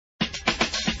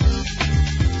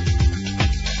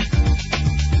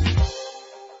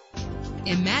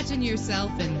Imagine yourself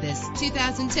in this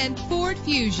 2010 Ford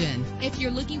Fusion. If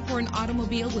you're looking for an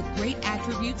automobile with great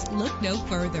attributes, look no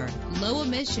further. Low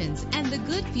emissions and the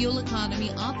good fuel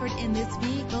economy offered in this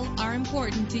vehicle are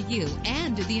important to you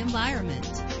and to the environment.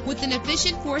 With an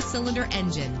efficient 4-cylinder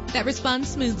engine that responds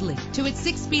smoothly to its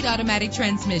 6-speed automatic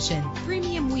transmission,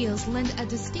 premium wheels lend a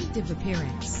distinctive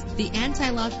appearance. The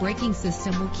anti-lock braking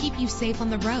system will keep you safe on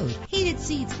the road. Heated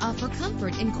seats offer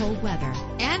comfort in cold weather.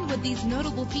 And with these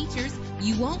notable features,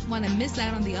 you won't want to miss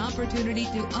out on the opportunity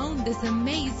to own this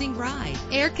amazing ride.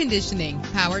 Air conditioning,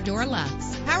 power door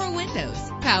locks, power windows,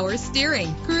 power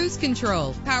steering, cruise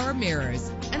control, power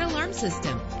mirrors, an alarm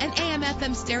system, an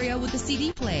AM/FM stereo with a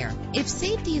CD player. If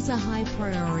safety is a high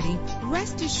priority,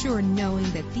 rest assured knowing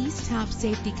that these top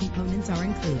safety components are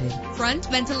included. Front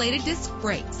ventilated disc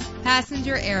brakes,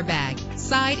 passenger airbag,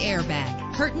 side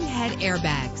airbag, curtain head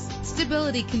airbags,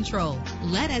 stability control.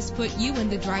 Let us put you in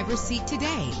the driver's seat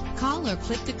today. Call or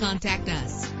click to contact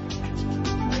us.